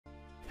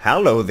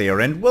Hello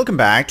there and welcome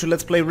back to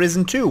Let's Play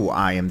Risen 2.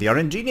 I am the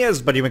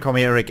RNGenius, but you may call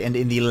me Eric, and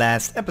in the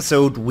last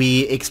episode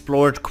we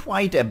explored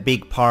quite a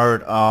big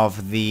part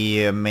of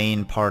the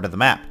main part of the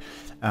map.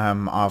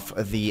 Of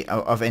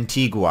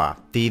Antigua,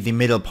 the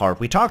middle part.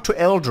 We talked to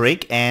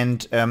Eldrick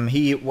and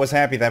he was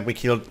happy that we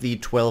killed the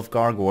 12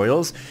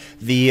 gargoyles.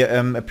 The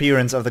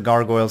appearance of the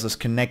gargoyles is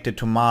connected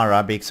to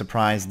Mara, big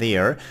surprise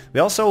there. We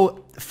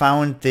also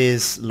found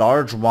this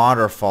large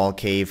waterfall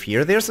cave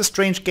here. There's a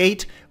strange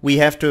gate. We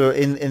have to,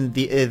 in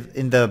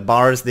the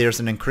bars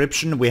there's an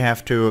encryption. We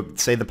have to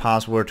say the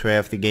password to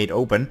have the gate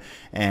open,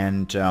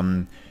 and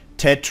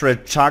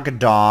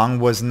Tetrachagadong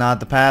was not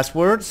the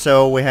password,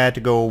 so we had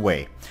to go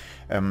away.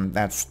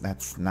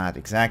 That's not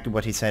exactly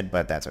what he said,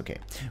 but that's okay.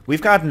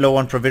 We've gotten low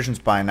on provisions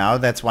by now.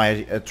 That's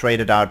why I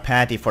traded out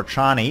Patty for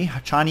Chani.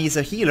 Chani is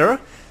a healer.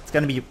 It's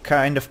gonna be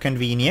kind of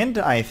convenient,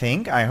 I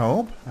think, I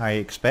hope, I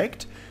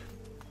expect.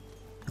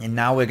 And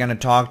now we're gonna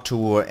talk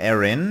to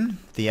Erin,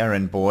 the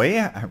Erin boy.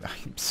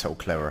 I'm so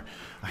clever.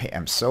 I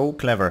am so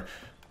clever.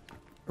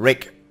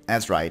 Rick,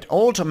 that's right.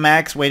 Old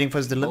Max waiting for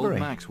his delivery. Old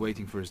Max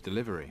waiting for his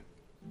delivery.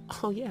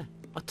 Oh yeah,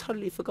 I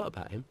totally forgot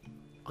about him.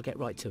 I'll get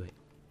right to it.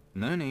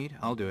 No need,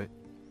 I'll do it.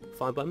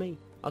 Fine by me.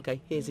 Okay,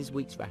 here's his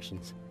week's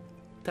rations.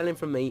 Tell him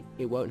from me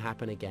it won't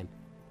happen again.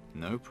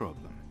 No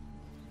problem.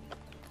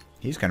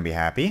 He's gonna be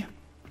happy.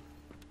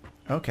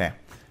 Okay.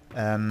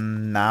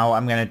 Now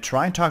I'm gonna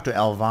try and talk to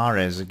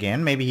Alvarez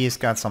again. Maybe he's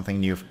got something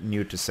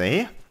new to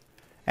say.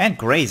 And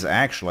Grace,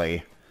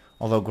 actually.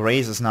 Although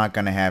Grace is not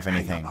gonna have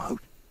anything.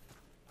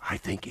 I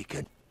think he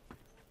could.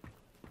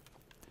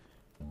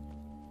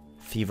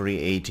 Thievery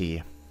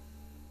 80.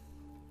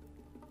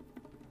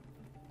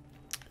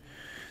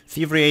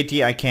 Thievery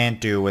 80 I can't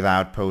do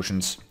without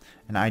potions.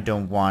 And I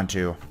don't want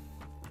to.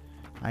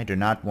 I do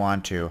not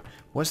want to.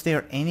 Was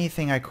there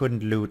anything I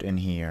couldn't loot in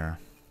here?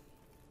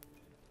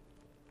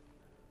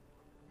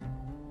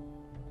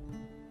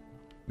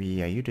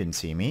 Yeah, you didn't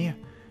see me.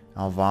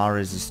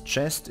 Alvarez's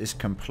chest is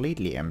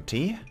completely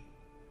empty.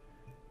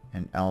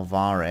 And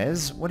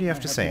Alvarez, what do you have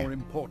to say? More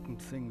important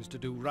things to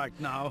do right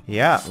now.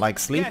 Yeah, like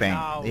sleeping.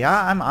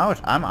 Yeah, I'm out.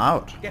 I'm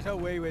out. Get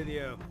away with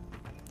you.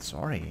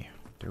 Sorry,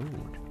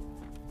 dude.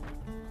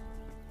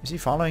 Is he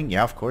following?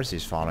 Yeah, of course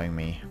he's following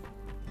me.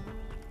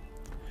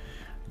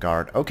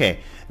 Guard. Okay,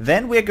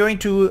 then we're going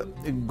to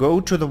go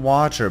to the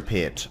water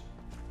pit.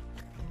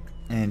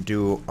 And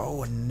do...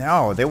 Oh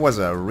no, there was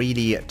a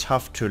really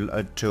tough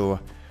to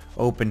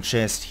open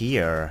chest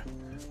here.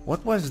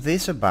 What was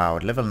this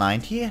about? Level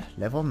 90?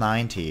 Level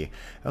 90.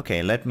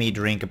 Okay, let me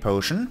drink a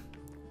potion.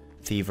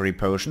 Thievery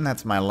potion,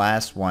 that's my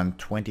last one.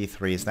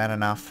 23, is that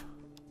enough?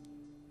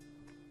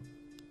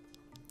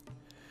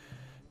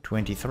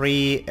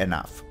 23,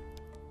 enough.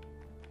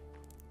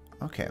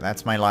 Okay,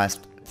 that's my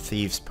last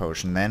thieves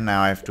potion then.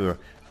 Now I have to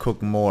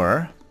cook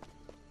more.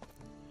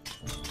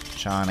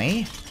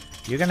 Johnny,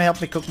 you gonna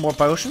help me cook more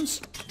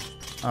potions?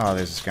 Oh,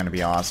 this is gonna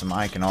be awesome.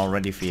 I can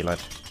already feel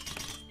it.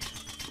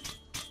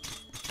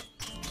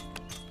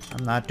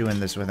 I'm not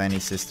doing this with any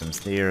systems.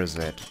 There's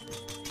it.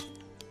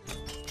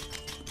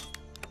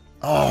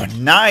 Oh,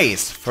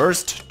 nice!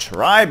 First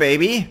try,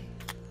 baby!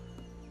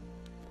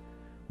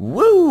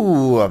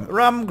 Woo!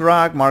 Rum,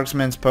 grog,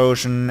 marksman's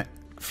potion,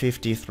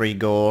 53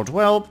 gold.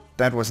 Well,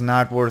 that was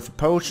not worth a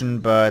potion,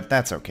 but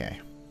that's okay.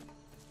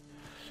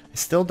 I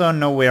still don't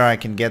know where I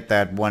can get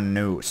that one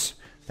noose.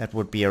 That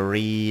would be a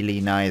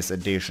really nice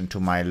addition to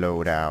my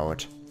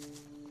loadout.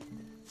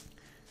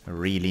 A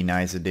really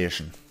nice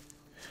addition.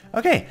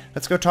 Okay,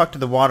 let's go talk to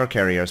the water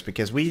carriers,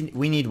 because we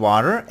need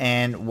water,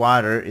 and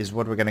water is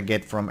what we're gonna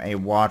get from a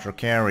water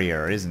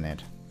carrier, isn't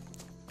it?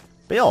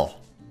 Bill!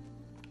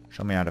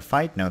 Show me how to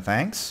fight, no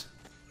thanks.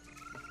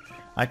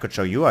 I could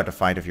show you how to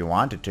fight if you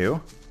wanted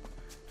to.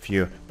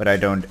 But I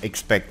don't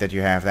expect that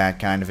you have that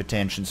kind of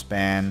attention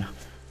span.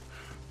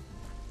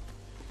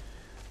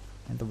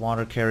 And the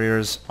water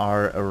carriers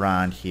are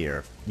around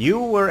here.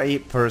 You were a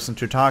person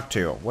to talk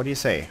to. What do you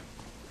say?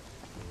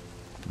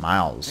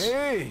 Miles.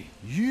 Hey,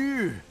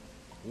 you!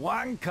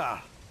 Wanker!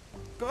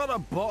 Got a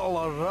bottle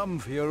of rum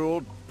for your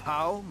old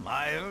pal,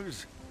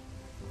 Miles?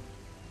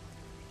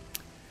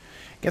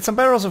 Get some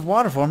barrels of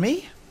water for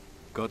me?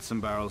 Got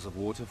some barrels of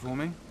water for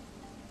me?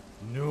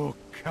 No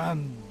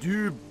can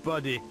do,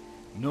 buddy.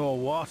 No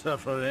water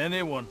for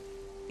anyone.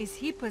 Is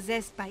he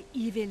possessed by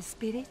evil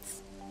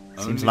spirits?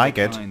 Seems Only like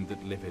the it. kind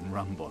that live in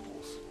rum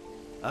bottles.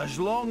 As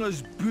long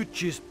as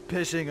Butch is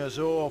pissing us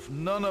off,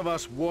 none of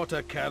us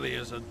water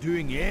carriers are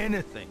doing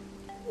anything.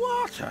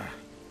 Water?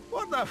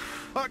 What the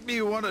fuck do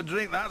you want to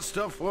drink that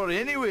stuff for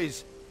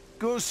anyways?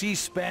 Go see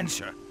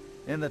Spencer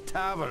in the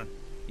tavern.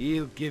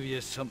 He'll give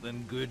you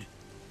something good.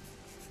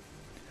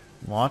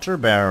 Water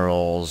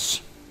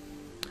barrels.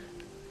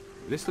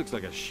 This looks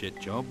like a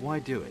shit job, why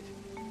do it?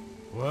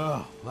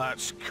 Well,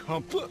 that's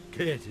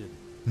complicated.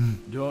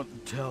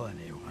 Don't tell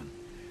anyone.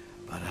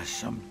 But I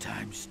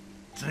sometimes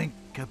drink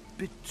a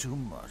bit too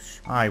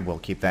much. I will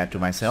keep that to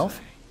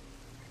myself.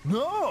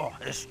 No,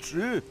 it's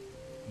true.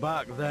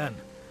 Back then,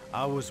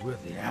 I was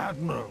with the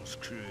Admiral's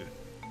crew.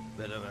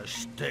 Bit of a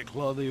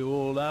stickler, the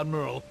old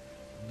Admiral.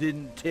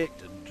 didn't take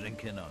to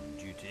drinking on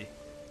duty,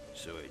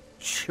 so it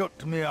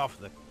chucked me off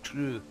the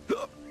crew.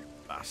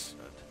 Bastard.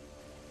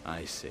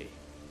 I see.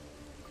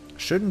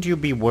 Shouldn't you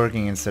be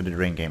working instead of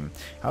drinking?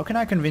 How can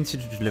I convince you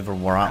to deliver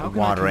How can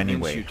water I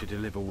convince anyway? you to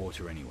deliver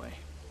water anyway?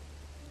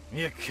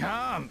 You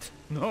can't.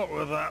 Not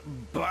with that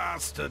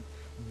bastard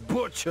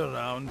Butch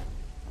around.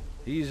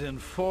 He's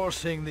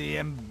enforcing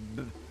the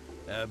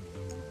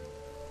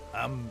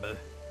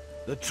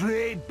the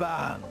trade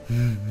ban.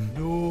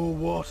 No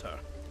water,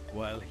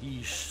 while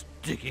he's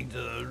sticking to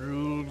the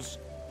rules.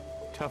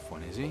 Tough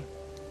one, is he?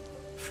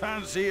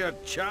 Fancy your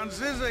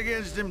chances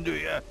against him, do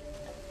you?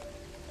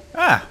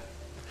 Ah!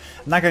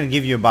 I'm not gonna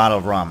give you a bottle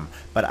of rum,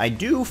 but I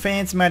do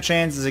fancy my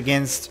chances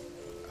against...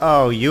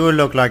 Oh, you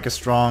look like a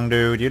strong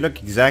dude. You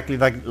look exactly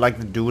like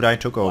the dude I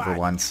took over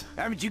once.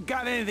 Haven't you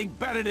got anything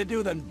better to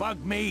do than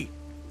bug me?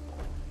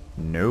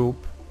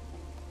 Nope.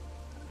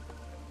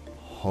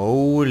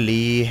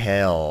 Holy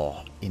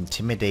hell.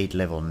 Intimidate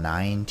level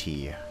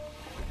 90.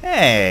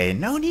 Hey,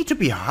 no need to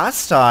be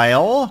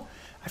hostile.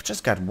 I've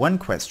just got one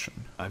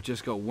question. I've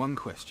just got one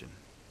question.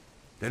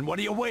 Then what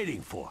are you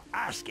waiting for?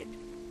 Ask it.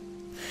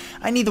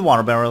 I need the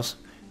water barrels.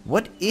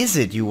 What is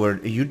it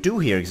you do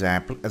here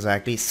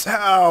exactly?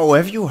 So,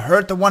 have you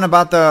heard the one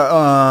about the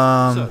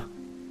So,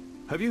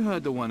 have you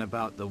heard the one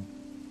about the...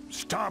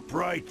 Stop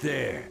right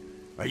there.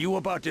 Are you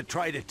about to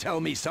try to tell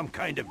me some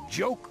kind of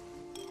joke?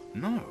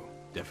 No,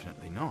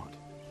 definitely not.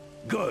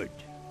 Good.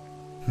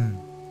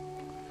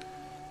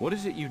 What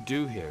is it you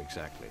do here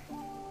exactly?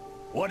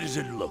 What does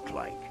it look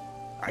like?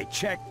 I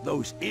checked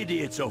those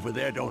idiots over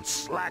there don't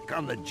slack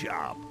on the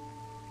job.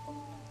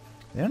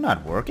 They're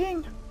not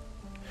working?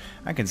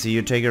 I can see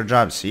you take your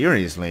job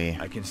seriously.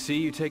 I can see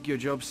you take your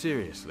job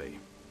seriously.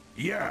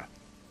 Yeah,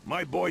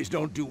 my boys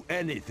don't do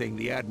anything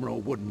the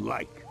Admiral wouldn't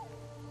like.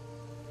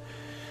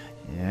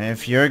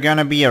 If you're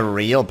gonna be a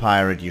real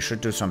pirate, you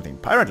should do something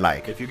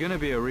pirate-like. If you're gonna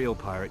be a real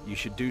pirate, you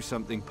should do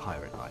something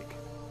pirate-like.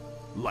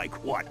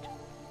 Like what?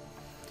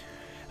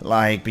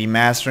 Like be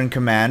master and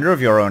commander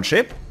of your own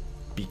ship,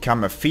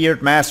 become a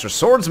feared master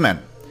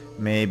swordsman,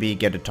 maybe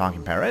get a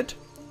talking parrot,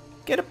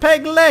 get a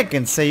peg leg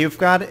and say you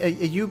got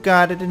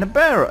it in a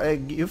barrel,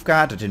 you've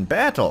got it in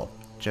battle.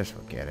 Just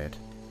forget it.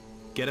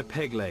 Get a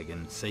peg leg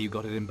and say you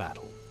got it in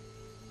battle.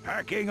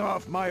 Hacking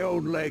off my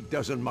own leg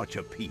doesn't much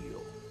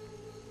appeal.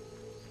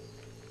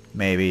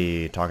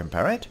 Maybe talking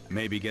parrot?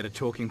 Maybe get a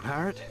talking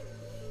parrot?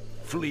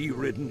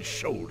 Flea-ridden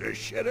shoulder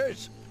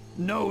shitters?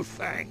 No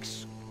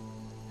thanks.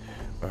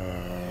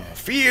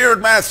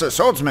 Feared master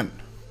swordsman.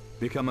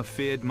 Become a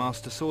feared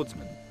master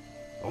swordsman.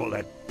 All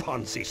that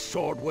poncy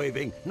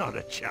sword-waving, not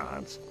a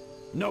chance.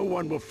 No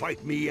one will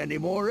fight me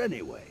anymore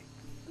anyway.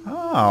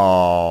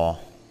 Oh.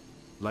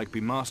 Like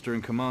be master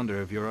and commander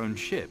of your own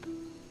ship.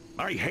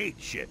 I hate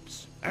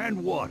ships,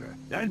 and water,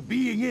 and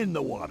being in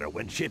the water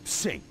when ships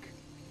sink.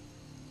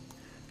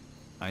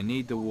 I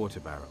need the water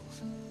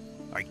barrels.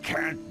 I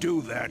can't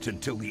do that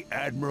until the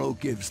Admiral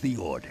gives the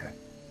order.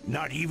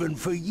 Not even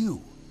for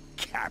you,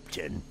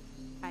 Captain.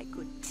 I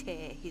could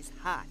tear his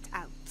heart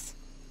out.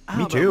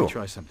 How about too. we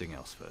try something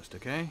else first,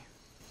 okay?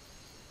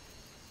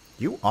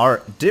 You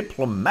are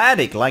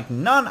diplomatic like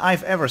none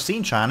I've ever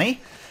seen, Chani.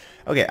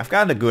 Okay, I've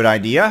got a good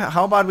idea.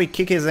 How about we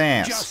kick his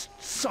ass? Just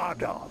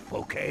sod off,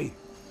 okay?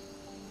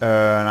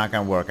 Not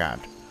gonna work out.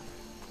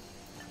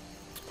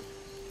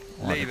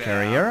 Water Leave it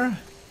carrier.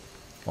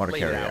 Water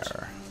Leave it carrier.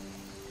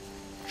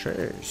 out.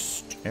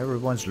 Chest.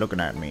 Everyone's looking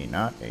at me.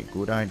 Not a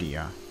good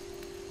idea.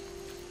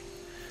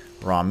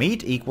 Raw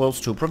meat equals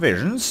 2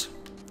 provisions.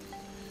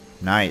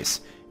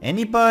 Nice.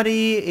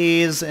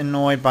 Anybody is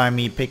annoyed by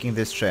me picking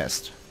this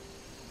chest?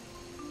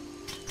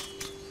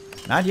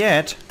 Not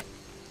yet.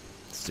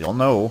 Still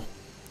no.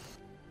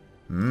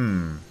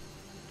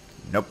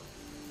 Nope.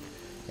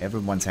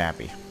 Everyone's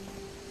happy.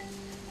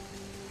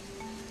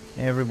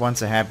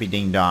 Everyone's a happy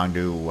ding-dong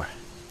do.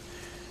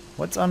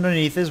 What's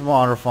underneath this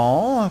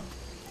waterfall?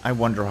 I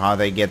wonder how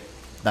they get,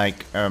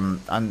 like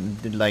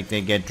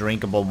they get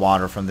drinkable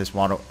water from this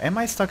water. Am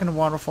I stuck in the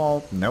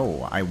waterfall?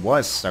 No, I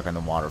was stuck in the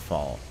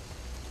waterfall.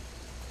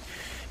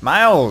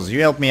 Miles,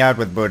 you help me out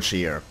with Butch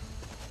here.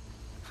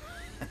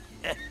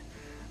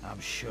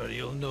 I'm sure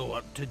you'll know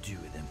what to do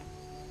with him.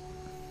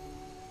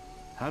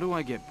 How do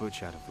I get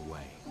Butch out of the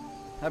way?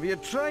 Have you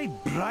tried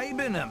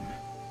bribing him?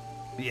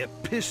 Be a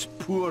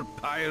piss-poor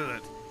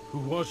pirate who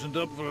wasn't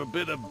up for a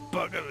bit of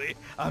buggery,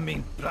 I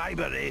mean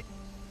bribery.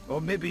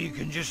 Or maybe you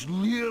can just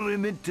lure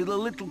him into the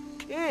little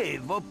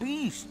cave up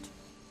east.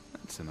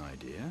 That's an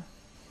idea.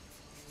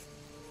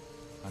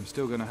 I'm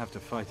still gonna have to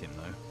fight him,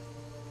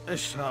 though.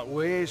 It's that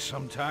way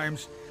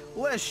sometimes.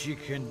 Less you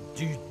can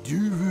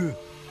do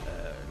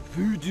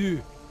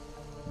voodoo.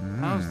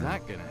 How's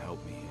that gonna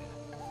help me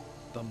here?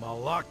 The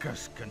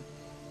Malakas can,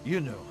 you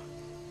know,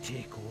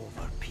 take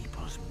over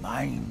people's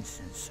minds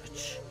and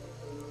such.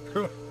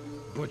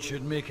 But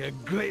you'd make a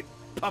great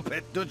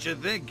puppet, don't you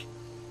think?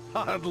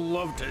 I'd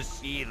love to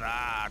see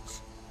that.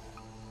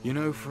 You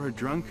know, for a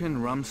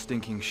drunken,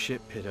 rum-stinking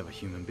shit pit of a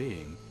human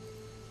being...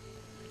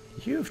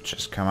 You've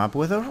just come up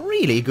with a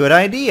really good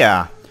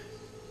idea.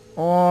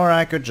 Or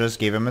I could just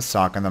give him a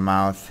sock in the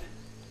mouth.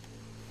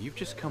 You've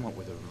just come up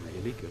with a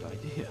really good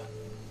idea.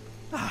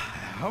 I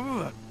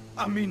have.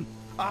 I mean,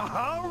 I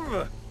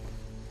have.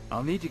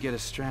 I'll need to get a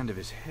strand of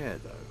his hair,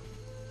 though.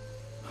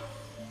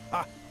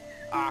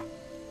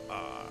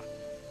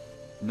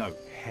 No,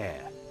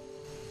 hair.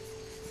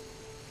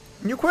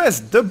 New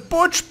quest, the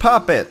Butch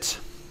Puppet.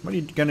 What are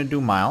you gonna do,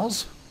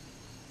 Miles?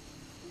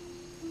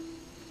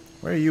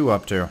 Where are you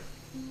up to?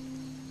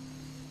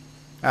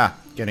 Ah,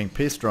 getting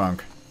pissed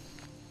drunk.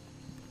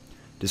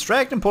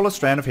 Distract and pull a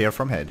strand of hair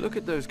from head. Look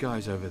at those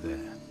guys over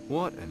there.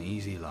 What an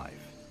easy life.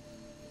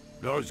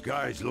 Those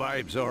guys'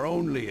 lives are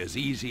only as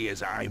easy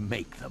as I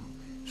make them,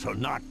 so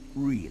not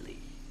really.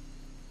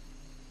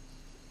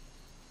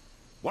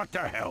 What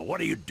the hell?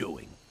 What are you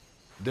doing?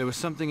 There was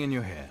something in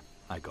your hair.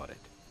 I got it.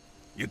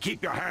 You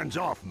keep your hands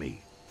off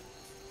me.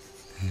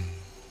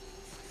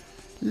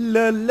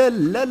 La la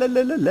la la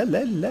la la la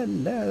la la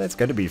la. That's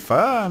gonna be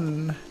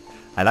fun.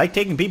 I like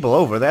taking people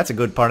over. That's a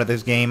good part of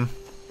this game.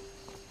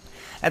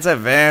 That's a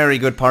very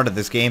good part of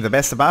this game. The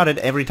best about it,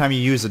 every time you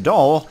use a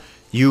doll,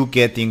 you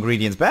get the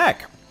ingredients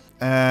back.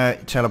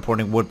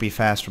 Teleporting would be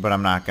faster, but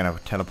I'm not gonna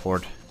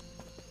teleport.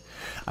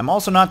 I'm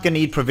also not gonna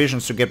eat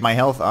provisions to get my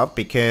health up,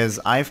 because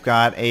I've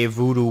got a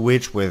voodoo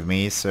witch with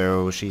me,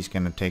 so she's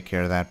gonna take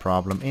care of that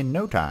problem in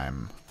no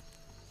time.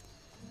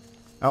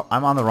 Oh,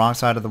 I'm on the wrong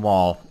side of the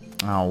wall.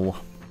 Oh.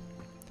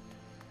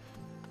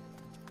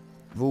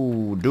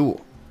 Voodoo.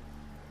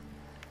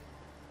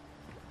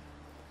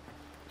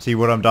 See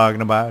what I'm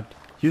talking about?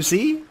 You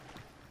see?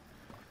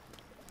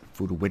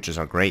 Voodoo witches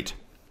are great.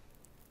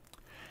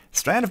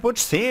 Strand of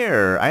Butch's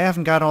hair. I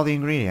haven't got all the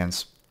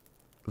ingredients.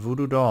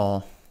 Voodoo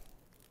doll.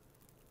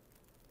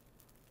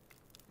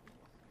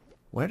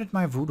 Where did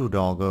my voodoo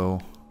doll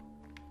go?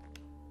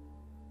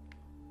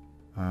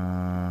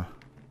 I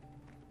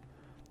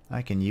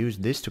can use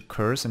this to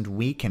curse and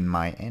weaken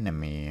my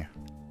enemy.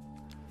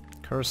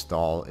 Curse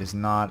doll is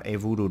not a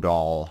voodoo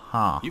doll,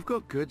 huh? You've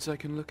got goods I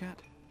can look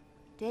at?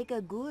 Take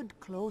a good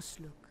close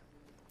look.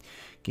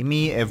 Give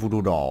me a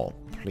voodoo doll,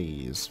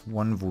 please.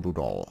 One voodoo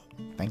doll.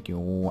 Thank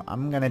you.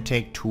 I'm gonna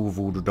take 2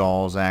 voodoo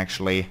dolls,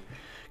 actually.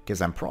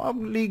 Because I'm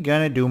probably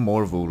gonna do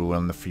more voodoo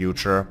in the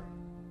future.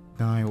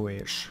 I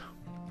wish.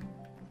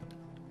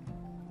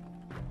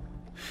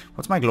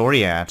 What's my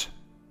glory at?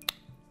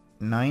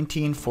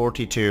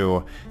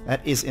 1942.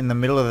 That is in the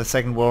middle of the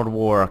Second World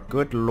War.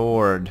 Good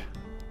lord.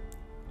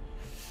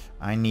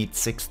 I need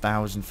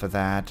 6,000 for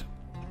that.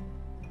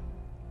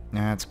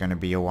 That's gonna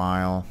be a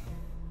while.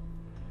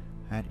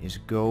 That is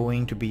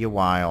going to be a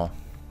while.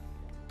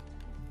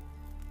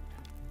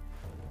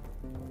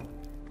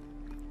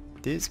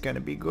 This is gonna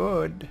be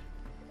good.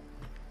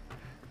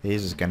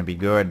 This is gonna be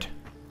good.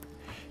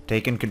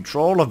 Taking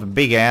control of a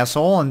big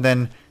asshole and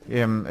then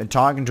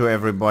talking to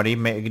everybody,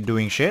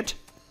 doing shit.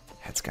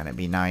 That's gonna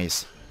be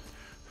nice.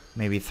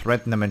 Maybe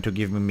threaten them into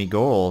giving me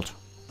gold.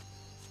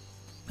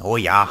 Oh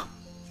yeah.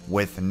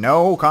 With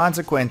no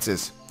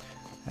consequences.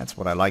 That's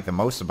what I like the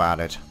most about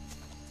it.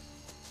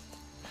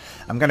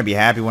 I'm gonna be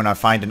happy when I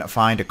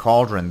find a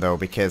cauldron though,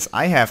 because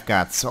I have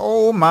got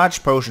so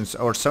much potions,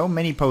 or so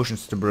many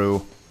potions to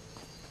brew.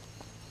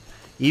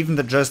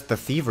 Even just the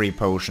thievery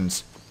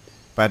potions.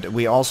 But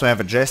we also have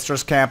a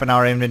jester's cap in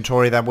our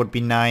inventory, that would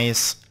be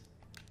nice.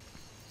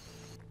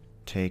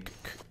 Take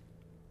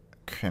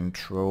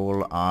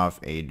control of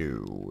a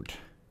dude.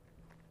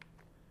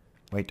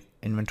 Wait,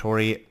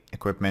 inventory,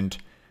 equipment,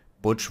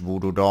 Butch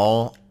voodoo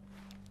doll.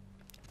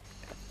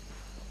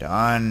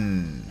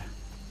 Done.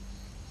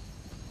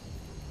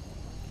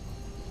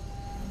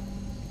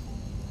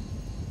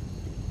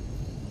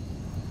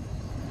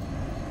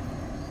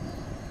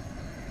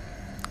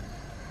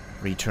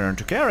 Return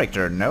to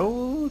character.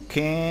 No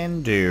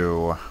can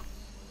do.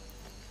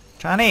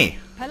 Johnny.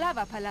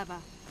 Palava, palava.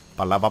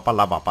 Palava,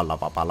 palava,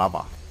 palava,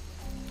 palava.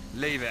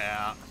 Leave it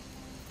out.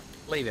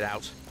 Leave it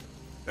out.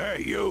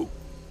 Hey, you!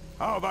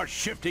 How about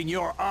shifting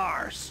your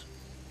arse?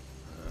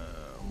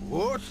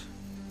 What?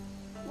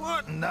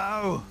 What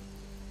now?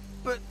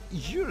 But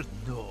you're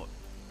not.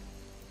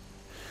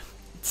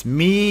 It's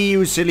me,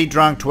 you silly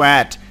drunk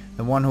twat.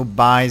 The one who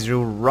buys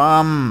you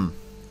rum.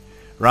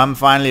 Rum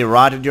finally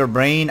rotted your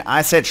brain.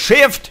 I said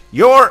shift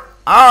your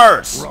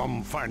arse.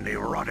 Rum finally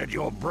rotted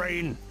your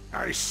brain.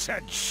 I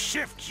said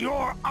shift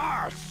your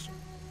arse.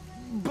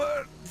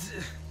 But...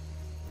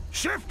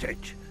 Shift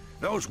it.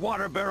 Those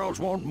water barrels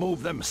won't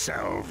move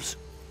themselves.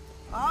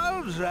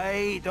 all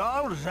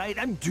right,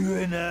 I'm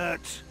doing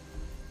it.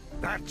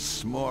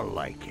 That's more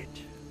like it.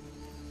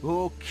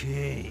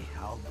 Okay,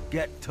 I'll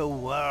get to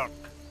work.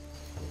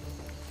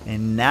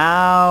 And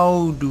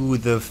now do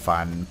the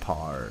fun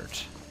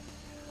part.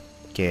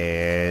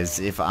 'Cause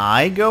if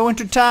I go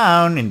into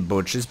town in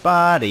Butch's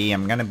body,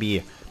 I'm gonna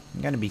be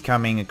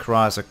coming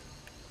across a...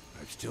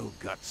 I've still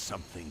got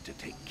something to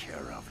take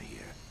care of here.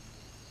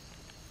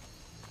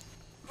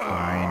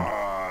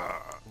 Fine.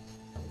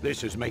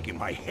 This is making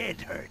my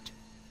head hurt.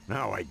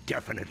 Now I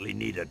definitely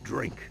need a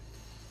drink.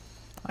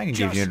 I can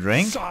give you a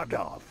drink. Sod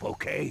off,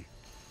 okay?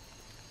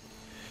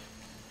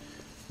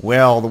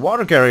 Well, the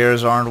water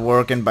carriers aren't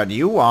working, but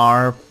you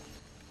are.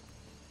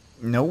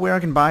 Nowhere I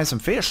can buy some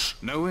fish.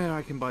 Nowhere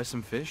I can buy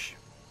some fish?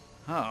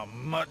 How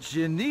much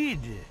you need?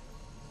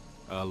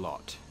 A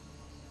lot.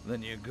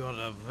 Then you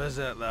gotta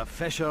visit the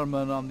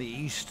fishermen on the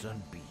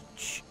eastern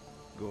beach.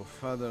 Go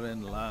further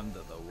inland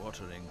at the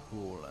watering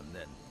hole and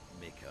then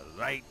make a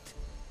right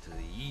to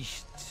the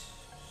east.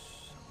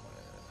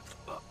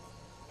 Somewhere.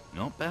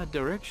 Not bad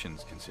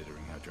directions,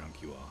 considering how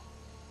drunk you are.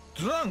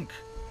 Drunk?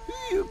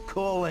 Who you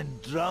calling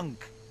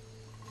drunk?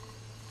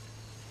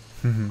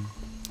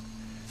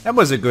 That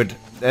was a good...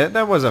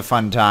 that was a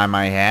fun time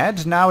I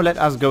had. Now let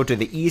us go to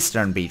the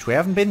eastern beach. We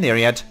haven't been there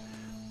yet.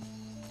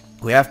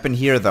 We have been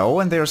here though,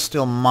 and there are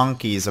still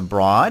monkeys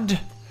abroad.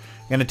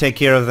 Gonna take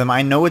care of them.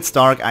 I know it's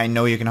dark. I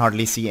know you can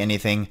hardly see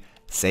anything.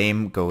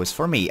 Same goes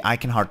for me. I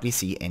can hardly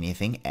see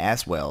anything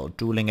as well.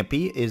 Dueling a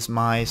P is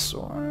my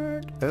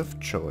sword of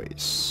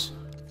choice.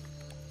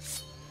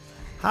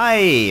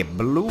 Hi,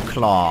 Blue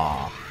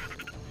Claw.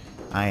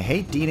 I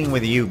hate dealing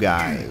with you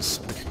guys,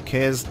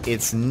 because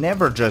it's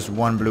never just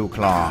one Blue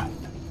Claw.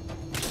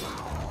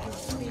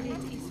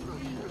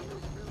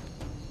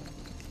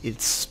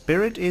 Its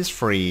spirit is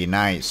free.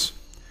 Nice.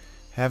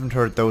 Haven't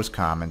heard those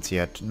comments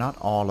yet. Not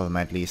all of them,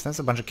 at least. That's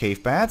a bunch of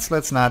cave bats.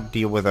 Let's not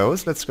deal with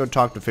those. Let's go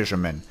talk to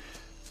fishermen.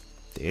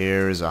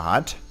 There's a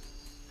hut.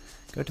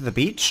 Go to the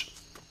beach.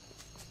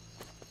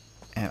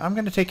 And I'm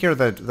going to take care of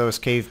those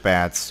cave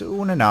bats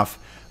soon enough.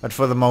 But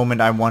for the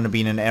moment, I want to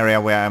be in an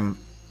area where I'm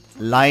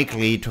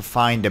likely to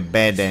find a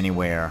bed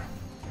anywhere.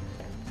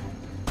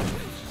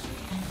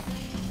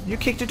 You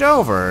kicked it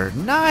over.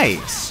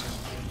 Nice.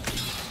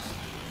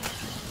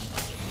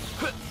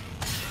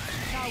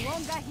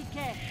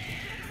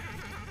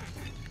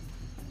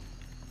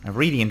 I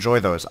really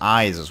enjoy those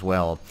eyes as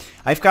well.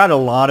 I've got a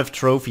lot of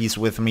trophies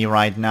with me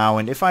right now,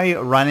 and if I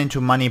run into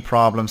money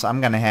problems,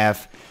 I'm gonna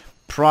have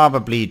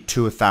probably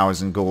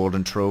 2,000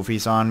 golden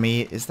trophies on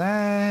me. Is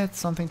that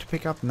something to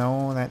pick up?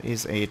 No, that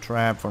is a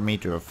trap for me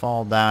to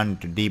fall down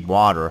into deep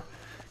water,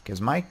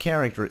 because my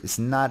character is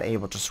not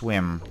able to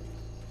swim.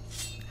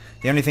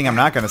 The only thing I'm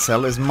not gonna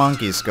sell is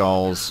monkey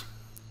skulls.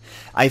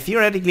 I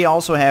theoretically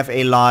also have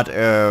a lot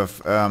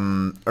of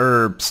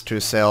herbs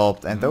to sell,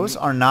 and those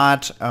are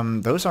not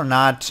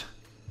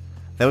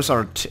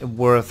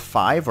worth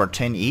 5 or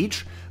 10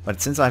 each.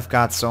 But since I've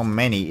got so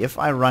many, if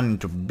I run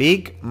into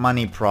big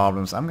money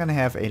problems, I'm gonna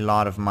have a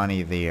lot of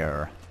money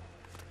there.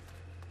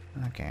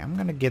 Okay, I'm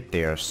gonna get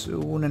there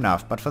soon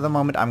enough, but for the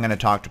moment I'm gonna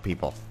talk to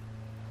people.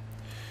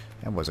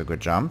 That was a good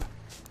jump.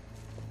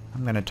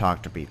 I'm gonna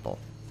talk to people.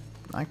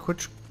 I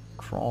could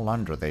crawl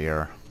under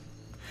there.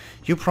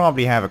 You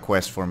probably have a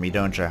quest for me,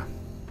 don't you?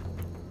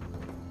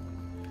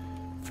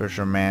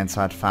 Fisherman's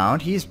hut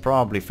found. He's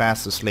probably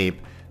fast asleep,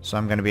 so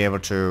I'm gonna be able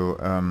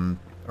to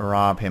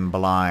rob him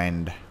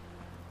blind.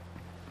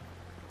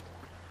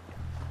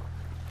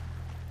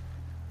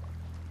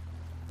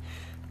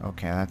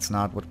 Okay, that's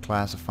not what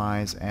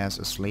classifies as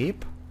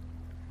asleep.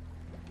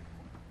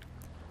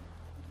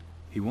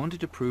 He wanted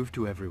to prove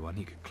to everyone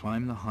he could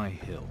climb the high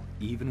hill,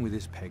 even with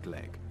his peg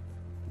leg.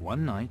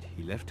 One night,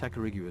 he left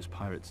Takarigua's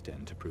pirate's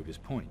den to prove his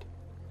point,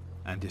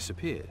 and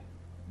disappeared,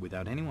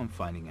 without anyone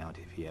finding out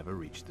if he ever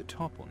reached the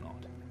top or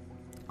not.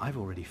 I've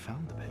already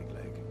found the peg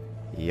leg.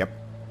 Yep,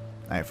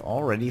 I've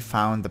already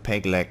found the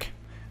peg leg.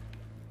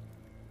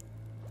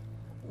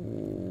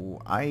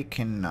 Ooh, I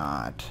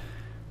cannot.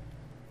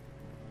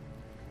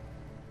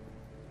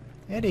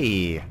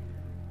 Eddie,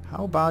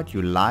 how about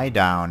you lie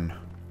down?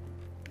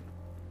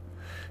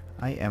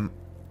 I am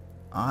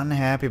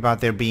unhappy about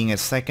there being a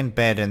second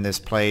bed in this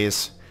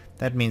place.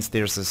 That means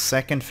there's a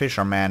second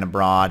fisherman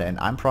abroad, and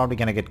I'm probably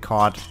gonna get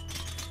caught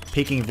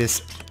picking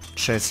this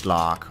chest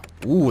lock.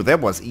 Ooh,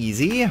 that was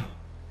easy.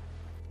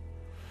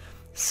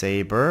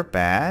 Saber,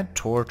 bad.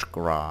 Torch,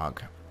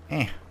 grog.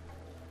 Eh.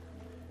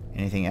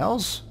 Anything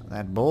else?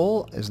 That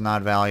bowl is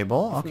not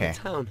valuable. Okay.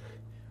 From the town.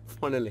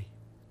 Finally.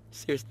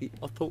 Seriously,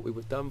 I thought we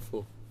were done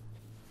for.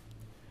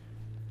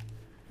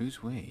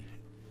 Who's we?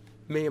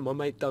 Me and my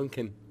mate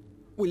Duncan.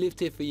 We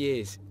lived here for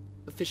years,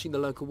 fishing the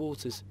local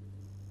waters.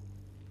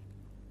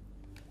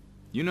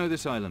 You know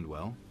this island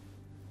well?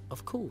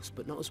 Of course,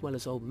 but not as well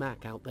as old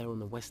Mac out there on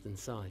the western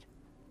side.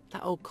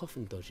 That old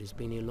coffin dodge has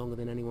been here longer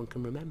than anyone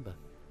can remember.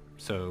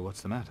 So,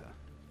 what's the matter?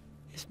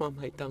 It's my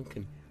mate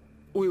Duncan.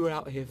 We were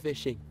out here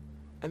fishing,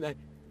 and then...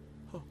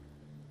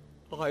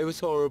 Oh, it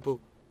was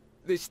horrible.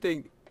 This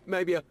thing,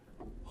 maybe a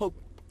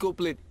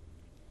hobgoblin.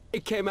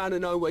 It came out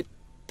of nowhere.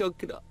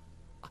 Duncan,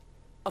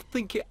 I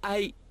think it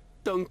ate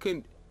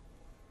Duncan.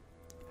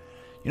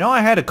 You know,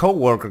 I had a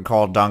co-worker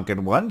called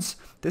Duncan once.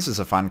 This is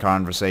a fun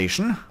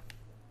conversation.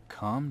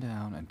 Calm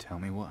down and tell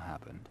me what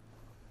happened.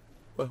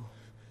 Well,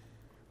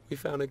 we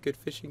found a good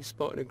fishing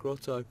spot in a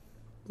grotto.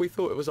 We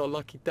thought it was our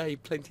lucky day,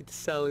 plenty to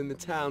sell in the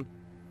town.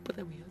 But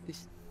then we heard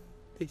this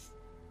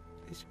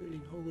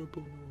really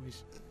horrible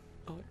noise.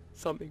 Like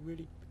something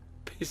really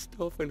pissed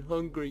off and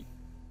hungry.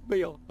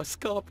 Me, I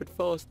scarpered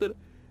fast and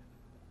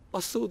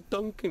I saw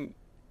Duncan.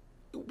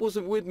 It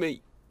wasn't with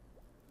me.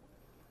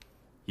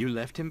 You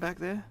left him back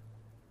there?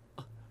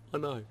 I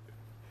know.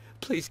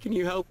 Please, can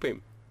you help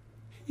him?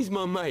 He's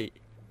my mate.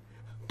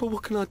 But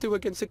what can I do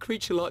against a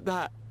creature like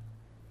that?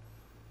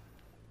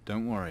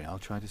 Don't worry, I'll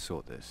try to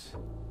sort this.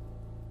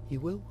 You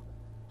will?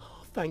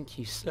 Oh, thank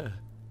you, sir.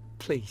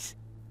 Please,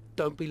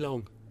 don't be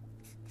long.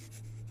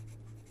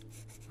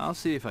 I'll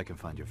see if I can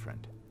find your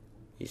friend.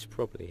 He's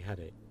probably had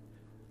it.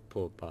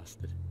 Poor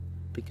bastard.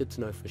 Be good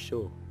to know for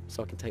sure,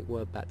 so I can take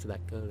word back to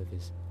that girl of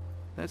his.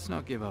 Let's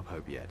not give up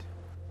hope yet.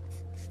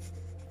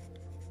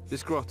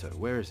 This grotto,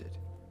 where is it?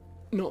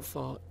 Not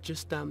far,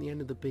 just down the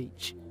end of the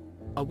beach.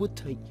 I would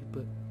take you,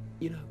 but,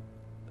 you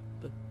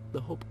know,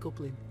 the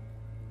hobgoblin.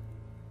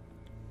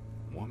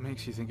 What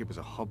makes you think it was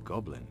a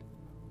hobgoblin?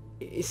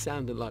 It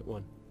sounded like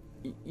one.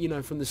 You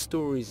know, from the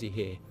stories you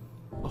hear.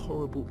 A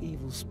horrible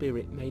evil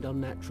spirit made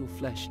unnatural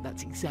flesh.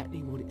 That's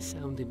exactly what it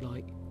sounded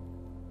like.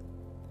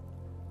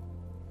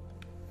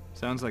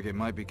 Sounds like it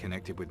might be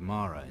connected with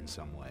Mara in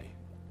some way.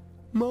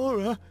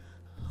 Mara?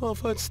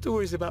 I've heard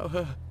stories about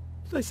her.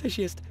 They say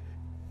she has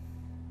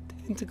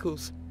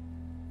tentacles.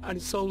 And her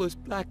soul as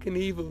black and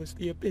evil as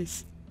the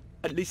abyss.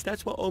 At least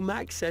that's what old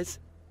Max says.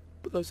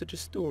 But those are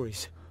just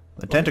stories.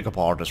 The tentacle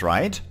part is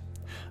right.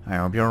 I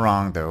hope you're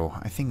wrong, though.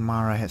 I think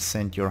Mara has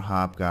sent your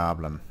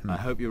hobgoblin. I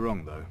hope you're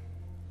wrong, though.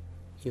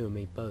 You and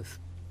me both.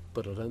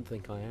 But I don't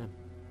think I am.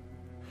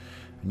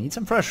 I need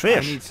some fresh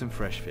fish. I need some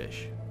fresh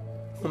fish.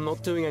 I'm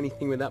not doing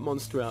anything with that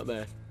monster out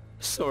there.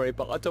 Sorry,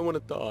 but I don't want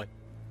to die.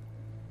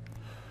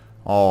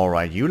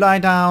 Alright, you lie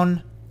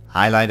down.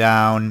 I lie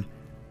down.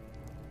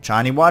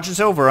 Chani watches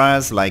over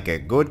us like a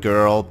good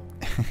girl.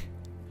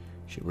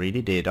 She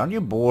really did. Aren't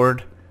you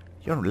bored?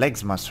 Your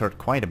legs must hurt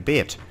quite a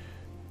bit.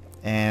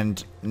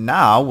 And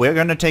now we're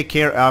gonna take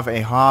care of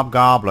a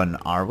hobgoblin,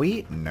 are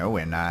we? No,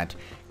 we're not.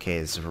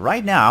 Cause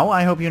right now,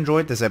 I hope you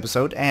enjoyed this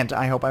episode, and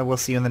I hope I will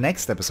see you in the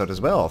next episode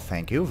as well.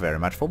 Thank you very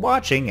much for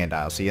watching, and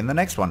I'll see you in the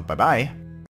next one. Bye bye.